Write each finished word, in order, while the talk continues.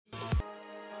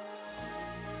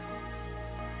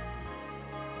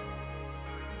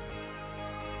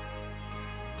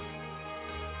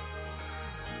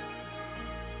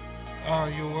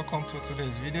You're welcome to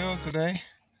today's video. Today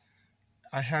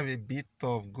I have a bit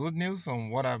of good news on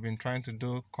what I've been trying to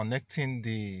do, connecting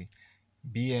the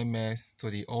BMS to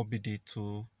the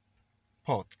OBD2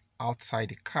 port outside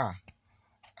the car.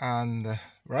 And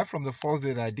right from the first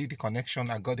day that I did the connection,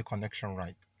 I got the connection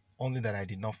right, only that I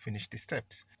did not finish the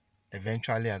steps.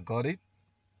 Eventually I got it,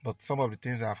 but some of the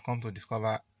things that I've come to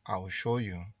discover I will show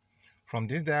you. From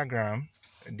this diagram,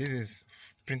 this is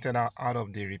printed out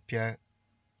of the repair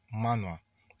manual,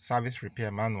 service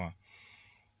repair manual.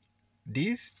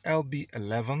 This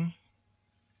LB11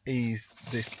 is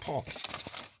this port.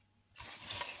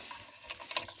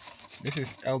 This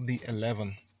is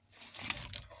LB11,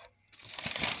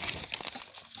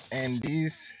 and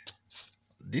this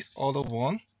other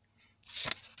one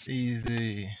is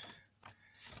the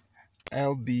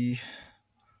LB1.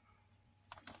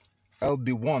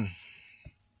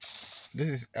 This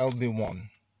is LB1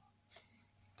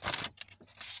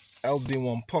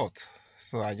 port.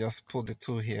 So I just put the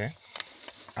two here,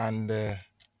 and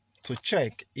to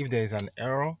check if there is an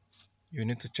error, you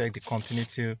need to check the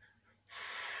continuity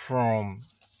from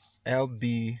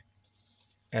LB11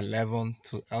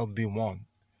 to LB1.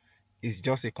 It's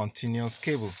just a continuous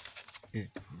cable.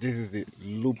 This is the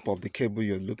loop of the cable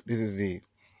you look. This is the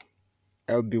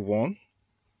LB1,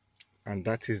 and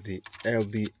that is the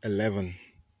LB11.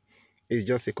 It's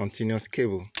just a continuous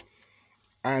cable.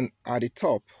 And at the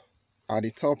top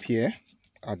here,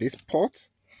 at this port,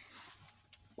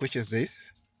 which is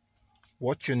this,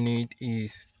 what you need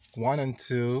is 1 and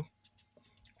 2,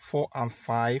 4 and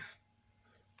 5,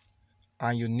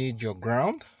 and you need your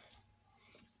ground.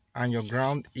 And your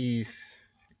ground is,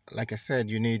 like I said,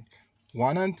 you need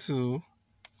 1 and 2,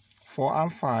 4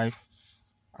 and 5,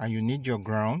 and you need your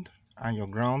ground. And your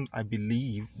ground, I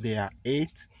believe they are 8,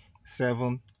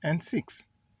 7 and 6.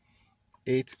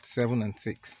 8, 7 and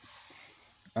 6.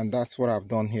 And that's what I've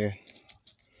done here.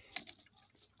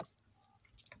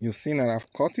 You've seen that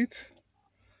I've cut it.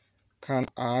 Can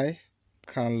high,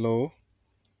 can low,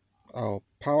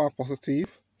 power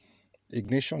positive,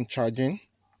 ignition charging.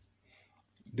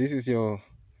 This is your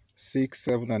 6,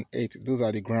 7 and 8. Those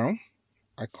are the ground.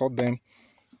 I cut them,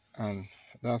 and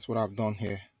that's what I've done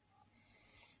here.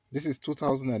 This is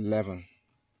 2011,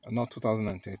 not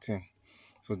 2013.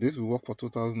 So this will work for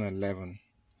 2011.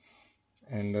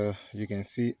 And you can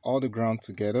see all the ground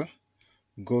together.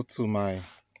 Go to my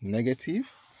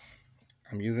negative.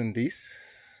 I'm using this.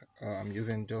 I'm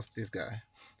using just this guy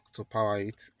to power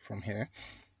it from here.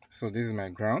 So this is my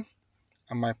ground.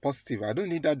 And my positive, I don't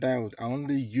need that diode. I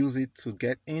only use it to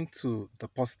get into the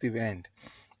positive end.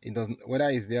 It doesn't, whether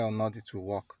it's there or not, it will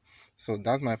work. So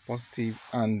that's my positive,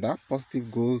 and that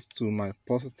positive goes to my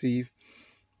positive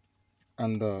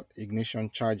and the ignition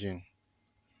charging.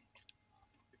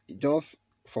 Just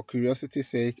for curiosity's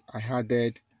sake, I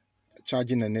added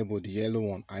charging enabled, the yellow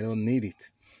one. I don't need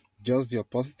it. Just your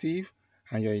positive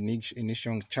and your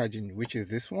ignition charging, which is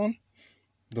this one,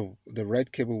 the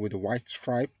red cable with the white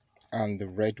stripe and the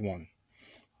red one.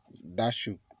 That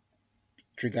should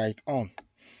trigger it on.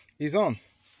 It's on.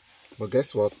 But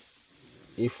guess what?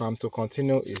 If I'm to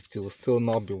continue, it will still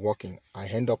not be working. I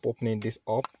end up opening this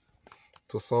up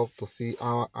to see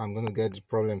how I'm going to get the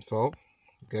problem solved.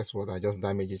 Guess what? I just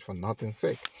damaged it for nothing's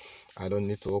sake. I don't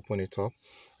need to open it up.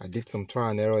 I did some trial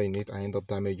and error in it. I end up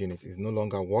damaging it. It's no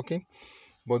longer working.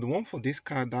 But the one for this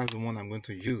car, that's the one I'm going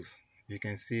to use. You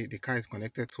can see the car is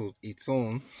connected to its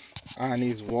own and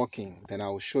is working. Then I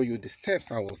will show you the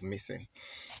steps I was missing,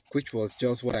 which was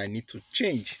just what I need to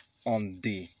change on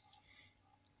the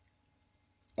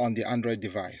Android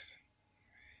device.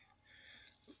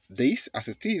 This, as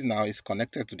it is now, is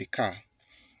connected to the car,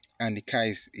 and the car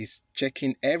is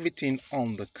checking everything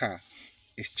on the car.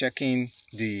 It's checking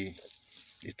the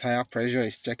tire pressure,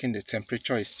 it's checking the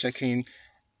temperature, it's checking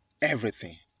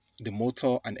everything, the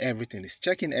motor and everything. It's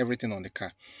checking everything on the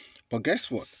car. But guess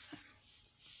what?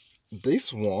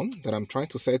 This one that I'm trying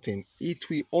to set in, it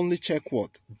will only check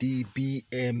what? The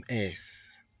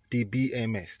BMS. The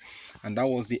BMS. And that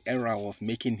was the error I was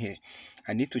making here.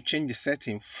 I need to change the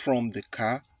setting from the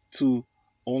car to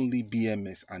only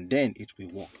BMS, and then it will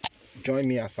work. Join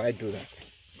me as I do that.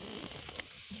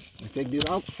 We take this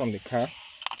out from the car.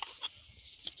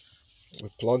 We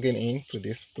plug it into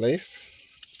this place.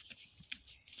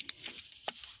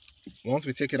 Once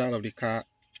we take it out of the car,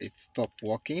 it stopped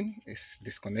working. It's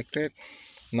disconnected.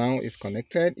 Now it's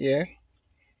connected here.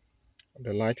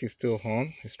 The light is still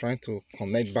on. It's trying to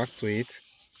connect back to it.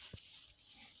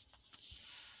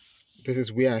 This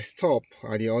is where I stopped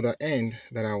at the other end,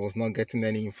 that I was not getting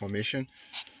any information.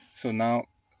 So now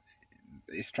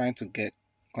it's trying to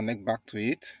connect back to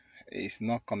it. it's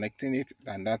not connecting it,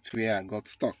 and that's where I got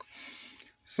stuck.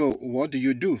 So what do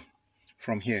you do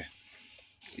from here?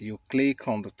 You click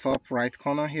on the top right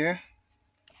corner here,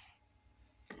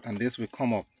 and this will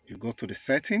come up. You go to the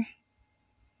setting,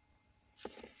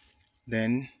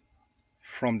 then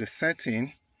from the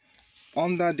setting,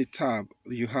 under the tab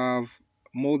you have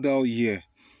model year.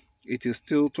 It is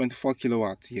still 24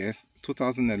 kilowatts, yes,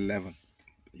 2011.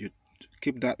 You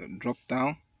keep that, drop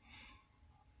down,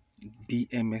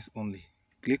 BMS only.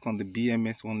 Click on the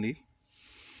BMS only,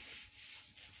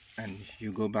 and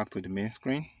you go back to the main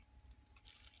screen.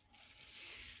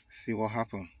 See what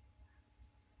happened.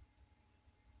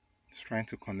 It's trying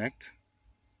to connect.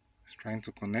 It's trying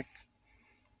to connect.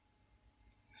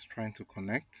 It's trying to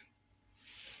connect.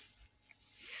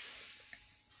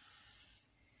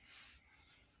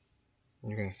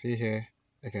 You can see here,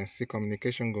 I can see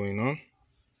communication going on.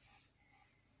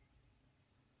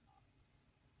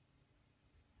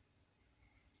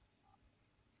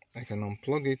 I can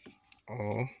unplug it,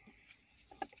 or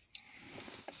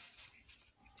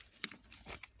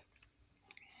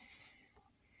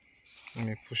let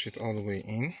me push it all the way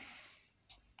in,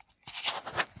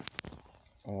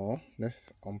 or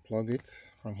let's unplug it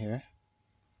from here.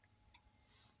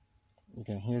 You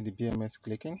can hear the BMS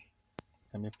clicking.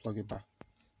 Let me plug it back.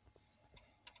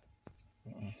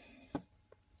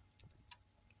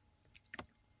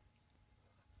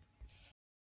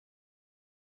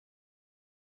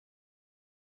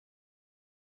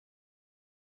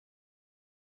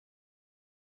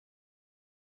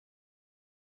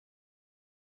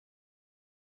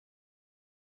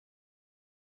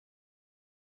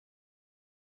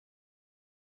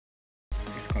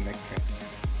 Disconnected.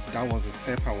 That was the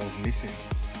step I was missing.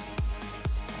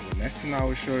 And the next thing I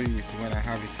will show you is when I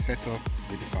have it set up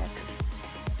with the battery.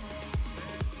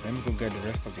 Let me go get the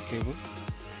rest of the cable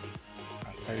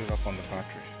and set it up on the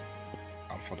battery.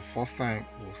 And for the first time,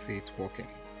 we'll see it working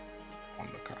on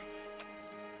the car.